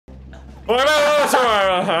Let's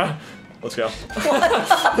go.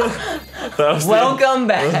 Welcome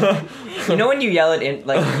back. You know when you yell at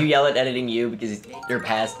you yell at editing you because you're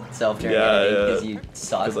past self during editing because you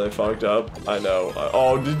suck. Because I fucked up. I know.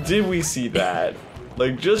 Oh, did we see that?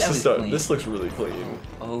 Like just to start, this looks really clean.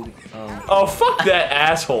 Oh, fuck that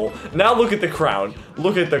asshole. Now look at the crown.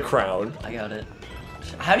 Look at the crown. I got it.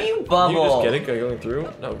 How do you bubble? Can you just get it going through?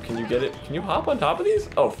 No, can you get it? Can you hop on top of these?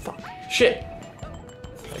 Oh, fuck. Shit.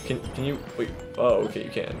 Can you, wait. Oh, okay, you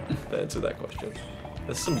can. To answer that question.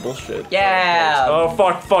 That's some bullshit. Yeah. Oh,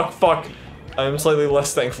 fuck. I'm slightly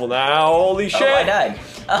less thankful now. Holy shit. Oh, I died.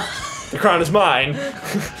 The crown is mine.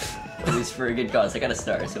 At least for a good cause. I got a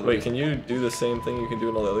star. So wait, can you do the same thing you can do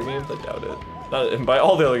in all the other games? I doubt it. Not, and by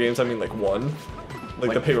all the other games, I mean like one.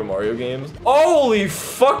 Like the Paper Mario games. Holy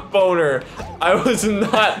fuck, boner! I was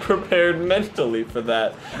not prepared mentally for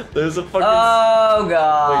that. There's a fucking... Oh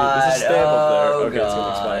god. Wait, there's a stamp up there. Okay, God. it's gonna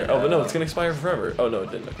expire. Oh, but no, it's gonna expire forever. Oh no, it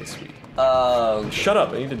didn't. Okay, sweet. Oh. Shut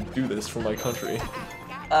up, I need to do this for my country.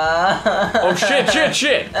 Oh shit!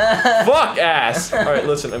 Fuck ass! Alright,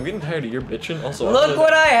 listen, I'm getting tired of your bitching. Also, look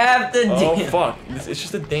what I have to do! Oh fuck, it's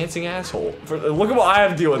just a dancing asshole. Look at what I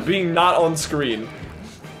have to deal with, being not on screen.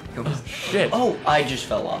 Oh, shit. Oh, I just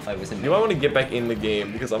fell off. I was in. You might want to get back in the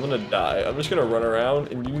game because I'm gonna die. I'm just gonna run around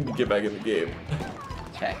and you need to get back in the game.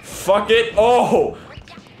 Okay. Fuck it! Oh!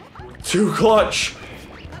 Too clutch!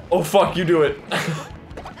 Oh fuck, you do it.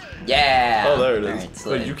 Yeah! Oh, there it is. Right,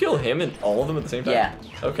 wait, did you kill him and all of them at the same time? Yeah.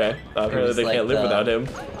 Okay. Apparently they can't live without him.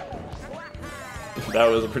 That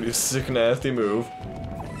was a pretty sick, nasty move.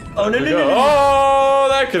 Oh, no. Oh,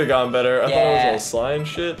 that could have gone better. I thought it was all slime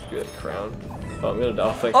shit. Good crown. Oh, I'm gonna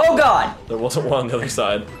die. Oh god! There wasn't one on the other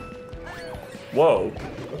side. Whoa.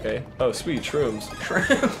 Okay. Oh, sweet shrooms. Fuck!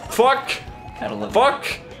 Fuck! I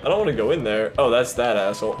don't want to go in there. Oh, that's that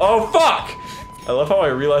asshole. Oh, fuck! I love how I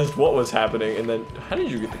realized what was happening, and then how did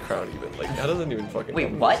you get the crown even? Like, that doesn't even fucking. Wait,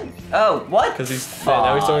 what? Oh, what? Because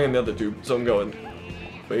now he's throwing in the other tube, so I'm going.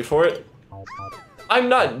 Wait for it. I'm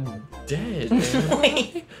not dead.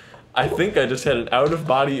 Wait. I think I just had an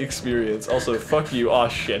out-of-body experience. Also, fuck you. Aw,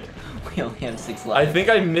 shit. We only have 6 lives. I think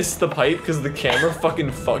I missed the pipe because the camera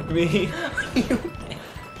fucking fucked me.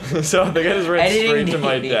 So I think I just ran straight to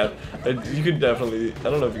my death. You could definitely, I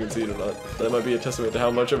don't know if you can see it or not. That might be a testament to how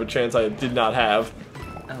much of a chance I did not have.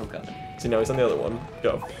 Oh god. See, now he's on the other one.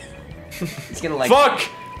 Go. He's gonna like... Fuck!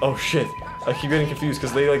 Oh shit. I keep getting confused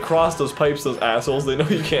because they like cross those pipes, those assholes. They know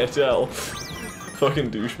you can't tell. Fucking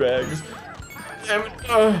douchebags.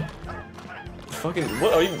 Fucking,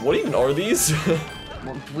 what even are these?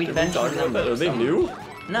 Well, we mentioned them. Are they new?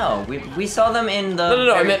 No, we saw them in the...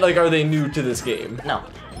 No, I meant like, are they new to this game? No.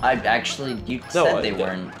 I actually, you said they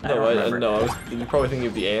weren't. You're probably thinking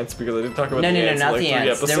of the ants because I didn't talk about the ants. No, not like the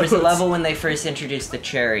ants. There was a level when they first introduced the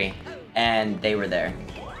cherry, and they were there.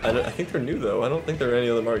 I think they're new though. I don't think there are any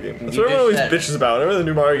other Mario games. That's what everyone always bitches about. Whenever the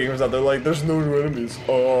new Mario games out, they're like, there's no new enemies.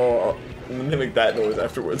 Oh, and then they make that noise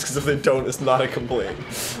afterwards because if they don't, it's not a complaint.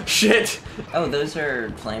 Shit! Oh, those are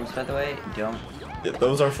flames, by the way. Don't. Yeah,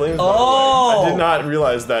 those are flames, by the way. I did not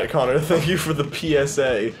realize that, Connor. Thank you for the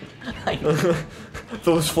PSA. I know.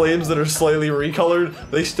 Those flames that are slightly recolored,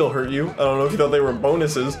 they still hurt you. I don't know if you thought they were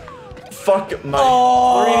bonuses. Fuck my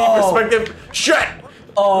 3D perspective. Shit!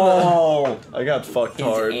 Oh! I got fucked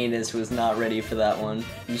hard. His anus was not ready for that one.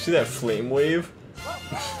 Did you see that flame wave?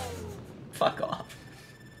 Fuck off.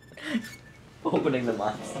 Opening the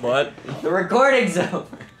monster. What? The recording's over.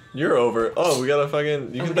 You're over. Oh, we gotta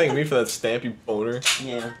fucking... You can thank me for that stamp, you boner.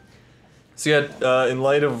 Yeah. So yeah, in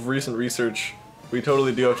light of recent research, we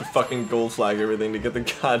totally do have to fucking gold flag everything to get the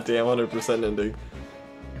goddamn 100% ending.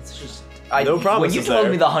 It's just... No promises When you told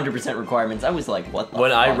me the 100% requirements, I was like, what the fuck?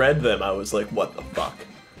 When I read them, I was like, what the fuck?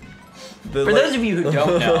 For those of you who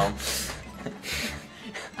don't know,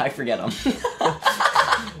 I forget them.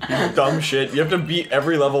 You dumb shit. You have to beat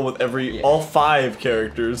every level with all 5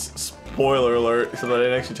 characters. Spoiler alert, except I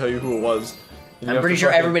didn't actually tell you who it was. I'm pretty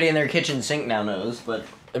sure everybody in their kitchen sink now knows, but...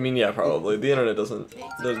 I mean, yeah, probably. The internet doesn't...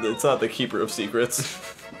 It's not the keeper of secrets.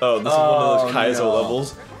 Oh, this is one of those Kaizo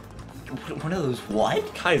levels. One of those what?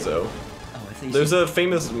 Kaizo. Oh, I think There's a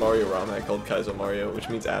famous Mario ROM hack called Kaizo Mario, which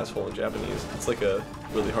means asshole in Japanese. It's like a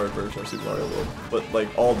really hard version of Super Mario World. But, like,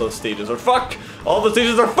 all those stages are fuck! All the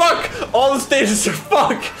stages are fuck! All the stages are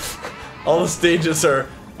fuck! All the stages are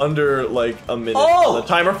under, like, a minute on the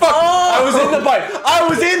timer. Fuck! I was in the pipe! I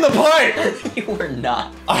was in the pipe! You were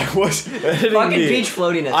not. I was fucking Peach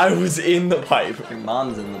floatiness. I was in the pipe. Your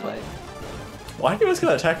mom's in the pipe. Why are you always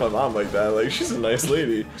gonna attack my mom like that? Like, she's a nice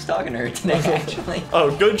lady. I was talking to her today, actually. Oh,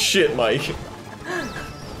 good shit, Mike.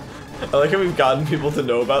 I like how we've gotten people to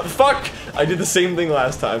know about. Fuck! I did the same thing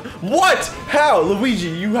last time. What? How? Luigi,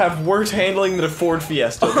 you have worse handling than a Ford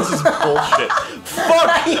Fiesta. This is bullshit.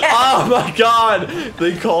 Fuck! Yeah. Oh my god!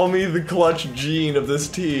 They call me the clutch gene of this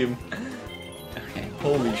team. Okay.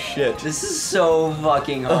 Holy shit. This is so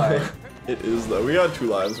fucking hard. It is though. We got 2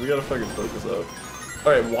 lives. We gotta fucking focus up.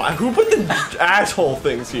 Alright, why? Who put the asshole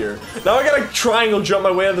things here? Now I gotta triangle jump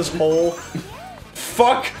my way out of this hole.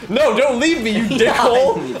 Fuck! No, don't leave me, you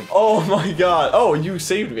dickhole! Oh my god. Oh, you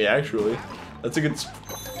saved me, actually. That's a good...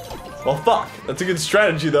 Well, fuck. That's a good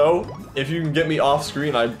strategy, though. If you can get me off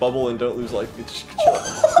screen, I bubble and don't lose life.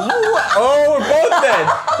 Oh, we're both dead!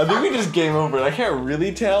 I think we just game over. I can't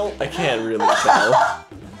really tell. I can't really tell.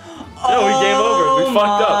 No, we game over. We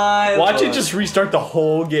fucked up. Watch it just restart the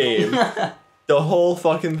whole game. The whole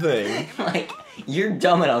fucking thing. Like, you're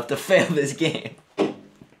dumb enough to fail this game.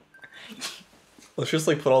 Let's just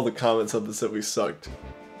like put all the comments up that said we sucked.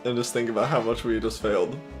 And just think about how much we just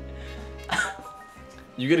failed.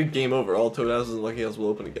 You get a game over. All Toad houses and Lucky House will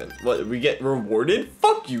open again. What, we get rewarded?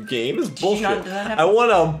 Fuck you, game. It's bullshit. I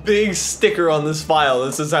want a big sticker on this file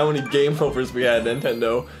that says how many game overs we had,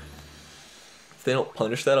 Nintendo. If they don't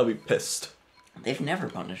punish that, I'll be pissed. They've never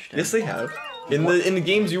punished it. Yes, they have. In the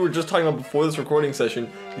games you were just talking about before this recording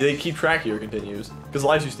session, they keep track of your continues. Because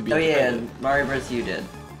lives used to be independent. Yeah, Mario Bros. You did.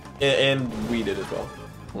 And we did as well.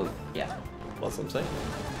 Well, yeah. That's what I'm saying.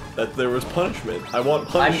 That there was punishment. I want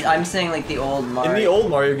punishment. I'm saying like the old Mario. In the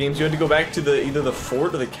old Mario games, you had to go back to either the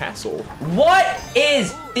fort or the castle. What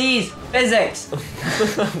is these physics?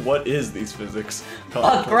 What is these physics?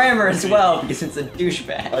 Fuck grammar as well, because it's a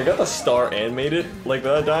douchebag. I got the star and made it like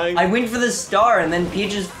that dying. I went for the star and then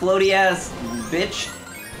Peach's floaty ass bitch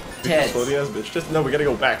tits. Floaty ass bitch. Just no, we gotta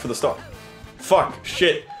go back for the star. Fuck.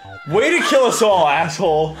 Shit. Way to kill us all,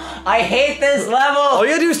 asshole. I hate this level. All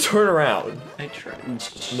you gotta do is turn around. I tried.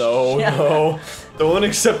 No, no. Don't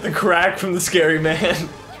accept the crack from the scary man.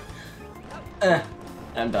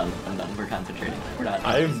 I'm done. I'm done. We're concentrating. We're not.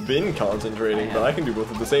 I've been concentrating, but I can do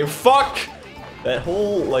both at the same. Fuck! That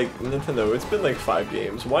whole, like, Nintendo, it's been like 5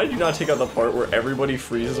 games. Why did you not take out the part where everybody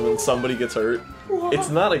freezes when somebody gets hurt? What? It's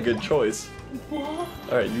not a good choice.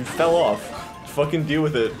 Alright, you fell off. Fucking deal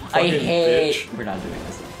with it. Fucking I hate. Bitch. We're not doing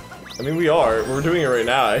this. I mean, we are. We're doing it right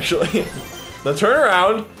now, actually. Now turn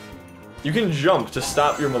around. You can jump to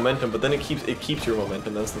stop your momentum, but then it keeps your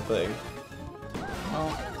momentum. That's the thing.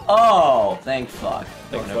 Oh, thank fuck.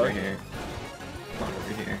 Thank Going over fuck. here. Going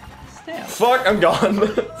over here. Stand. Fuck, I'm gone.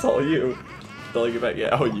 It's all you. Till I get back.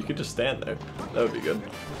 Yeah. Oh, you could just stand there. That would be good.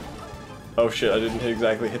 Oh shit! I didn't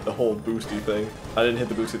exactly hit the whole boosty thing. I didn't hit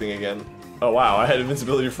the boosty thing again. Oh wow! I had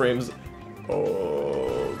invincibility frames.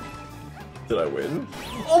 Oh. Did I win?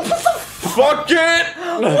 Oh, what the fuck it!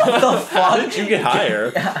 What the fuck? How did you get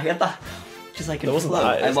higher? Yeah, I got the. Because I can That wasn't float.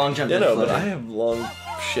 high. I long jumped. Yeah, and no, but floated. I have long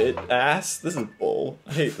shit ass. This is bull.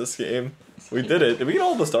 I hate this game. We did it. Did we get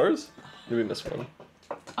all the stars? Did we miss one?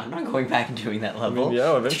 I'm not going back and doing that level. I mean,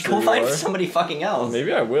 yeah, eventually Go you find are. somebody fucking else.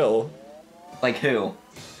 Maybe I will. Like who?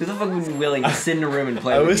 Who the fuck would be willing to sit in a room and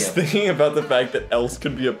play I with was you? thinking about the fact that Else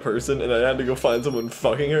could be a person, and I had to go find someone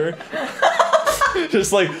fucking her.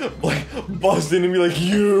 Just like bust in and be like,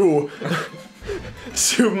 you!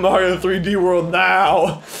 Super Mario 3D World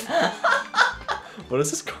now! What is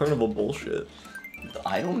this carnival bullshit?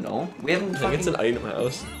 I don't know. We haven't. I think it's an item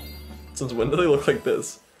house. Since when do they look like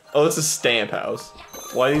this? Oh, this is Stamp House.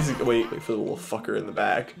 Why these? Wait for the little fucker in the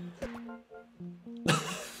back.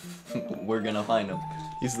 We're gonna find him.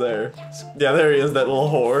 He's there. Yeah, there he is, that little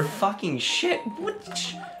whore. Fucking shit!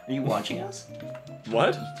 What? Are you watching us?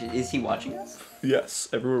 What? Is he watching us? Yes,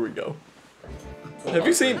 everywhere we go. Have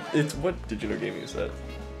you seen, it's, what did you know gaming is that?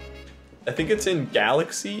 I think it's in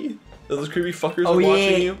Galaxy that those creepy fuckers are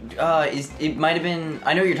watching you. It might have been,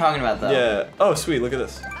 I know what you're talking about though. Yeah. Oh, sweet, look at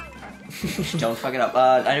this. Don't fuck it up.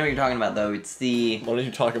 I know what you're talking about though. It's the. Why don't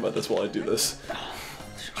you talk about this while I do this?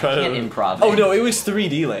 I can't improv. Oh no, it was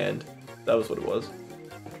 3D Land. That was what it was.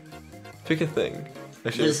 Pick a thing.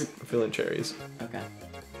 Actually, I'm feeling cherries. Okay.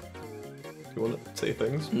 You want to say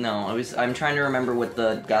things? No, I'm trying to remember what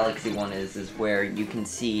the Galaxy one is where you can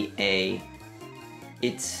see a.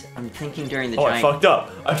 I'm thinking during the Oh, giant. I fucked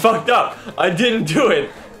up. I fucked up. I didn't do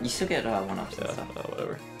it. You still get 1-ups and Yeah, stuff.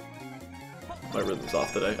 whatever. My rhythm's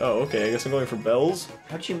off today. Oh, okay. I guess I'm going for bells.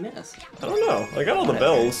 How'd you miss? I don't know. I got all the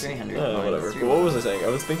Whatever, bells. 300 Whatever. points, But what was I saying? I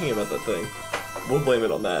was thinking about that thing. We'll blame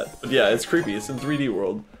it on that. But yeah, it's creepy. It's in 3D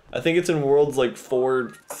World. I think it's in worlds like 4,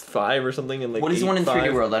 5 or something, and like What is the 8, one in 3D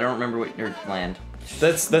 5. World? I don't remember what your land.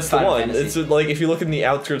 That's the Final one. Fantasy. It's like if you look in the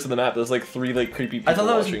outskirts of the map, there's like 3 like creepy people I thought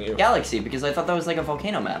that was watching you. Galaxy because I thought that was like a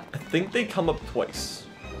volcano map. I think they come up twice.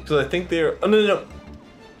 Because I think they're. Oh no no no.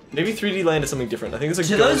 Maybe 3D Land is something different. I think it's a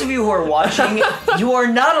To those of you who are watching, you are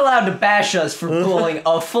not allowed to bash us for pulling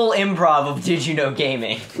a full improv of Did You Know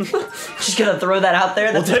Gaming. Just gonna throw that out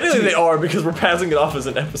there. Well, technically they are, because we're passing it off as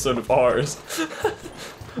an episode of ours.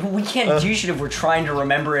 We can't do shit if we're trying to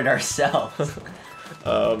remember it ourselves.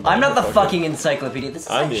 I'm not the fucking encyclopedia. This is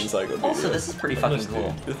I'm the actually- encyclopedia. Also, this is pretty fucking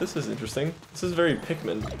cool. This is interesting. This is very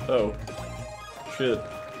Pikmin. Oh. Shit.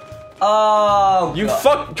 Oh, You God.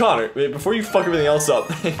 fuck Connor. Wait, before you fuck everything else up,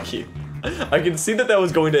 thank you. I can see that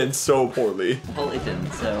was going to end so poorly. Well, it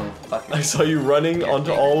didn't, so fuck it. I saw you running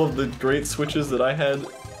onto all of the great switches that I had.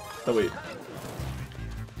 Oh wait.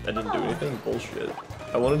 I didn't do anything? Bullshit.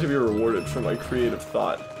 I wanted to be rewarded for my creative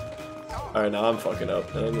thought. Alright, now I'm fucking up.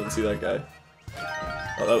 I didn't see that guy.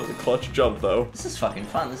 Oh, that was a clutch jump though. This is fucking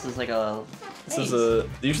fun. This is like a... This is a...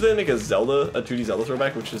 Usually they make a 2D Zelda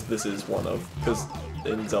throwback, which is this is one of. Because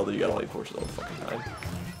in Zelda you gotta light torches all the fucking time.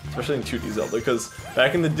 Especially in 2D Zelda, because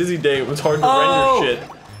back in the Dizzy day it was hard to render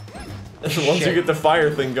shit. And once you get the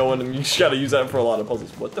fire thing going, and you just gotta use that for a lot of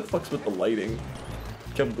puzzles. What the fuck's with the lighting?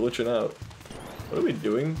 Kept glitching out. What are we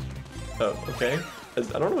doing? Oh, okay. I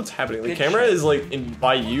don't know what's happening. The Good camera shit. is like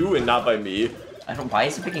by you and not by me. I don't... Why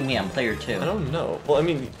is it picking me? I'm player 2. I don't know. Well, I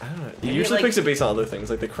mean, I don't know. It Maybe, usually like- picks it based on other things,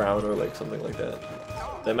 like the crown or like something like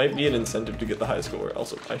that. That might be an incentive to get the high score.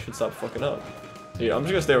 Also, I should stop fucking up. Yeah, I'm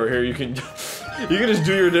just gonna stay over here. You can, you can just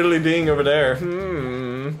do your diddly ding over there.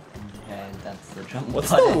 Okay, that's the jump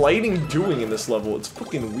What's button. the lighting doing in this level? It's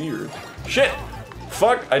fucking weird. Shit!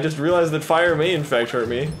 Fuck! I just realized that fire may in fact hurt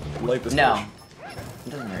me. Light this No. torch. It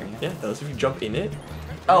doesn't hurt you. Yeah, it does if you jump in it.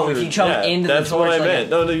 Oh, if you jump Yeah, into the that's torch what I like meant. a-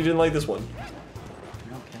 No, you didn't like this one.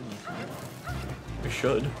 You're not kidding me. We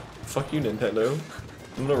should. Fuck you, Nintendo.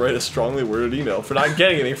 I'm gonna write a strongly worded email for not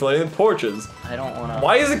getting any for lighting the torches. I don't wanna...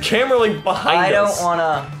 Why is the camera like behind I us? don't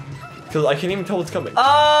wanna... Because I can't even tell what's coming.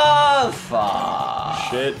 Oh,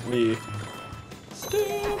 fuck. Shit me.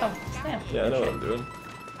 Oh, snap. Yeah, I know what I'm doing.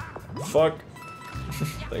 Fuck.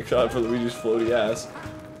 Thank God for Luigi's floaty ass.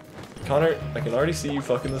 Connor, I can already see you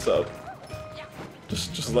fucking this up.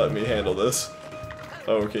 Just let me handle this.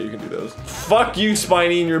 Oh, okay, you can do those. Fuck you,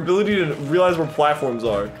 Spiny, and your ability to realize where platforms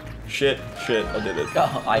are. Shit, I did it.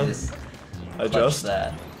 Oh, I just... I clutched just.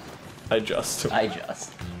 that. I just.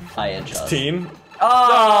 I adjust. Teen. Oh!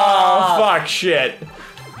 Oh, fuck, shit.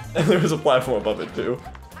 And there was a platform above it, too.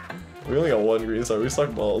 We only got one green star, we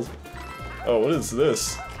suck balls. Oh, what is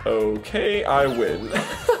this? Okay, I win.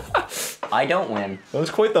 I don't win. That was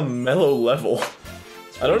quite the mellow level.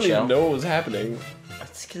 I don't chill. even know what was happening.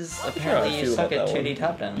 It's because How do I apparently you feel suck about at that 2D one?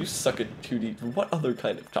 top-down. You suck at 2D. What other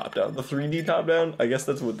kind of top-down? The 3D top-down? I guess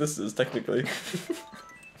that's what this is, technically.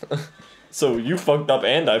 So you fucked up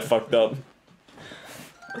and I fucked up.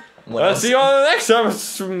 What I'll else? see you on the next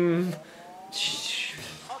episode.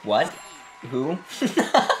 What? Who?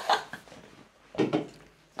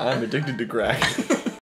 I'm addicted to crack.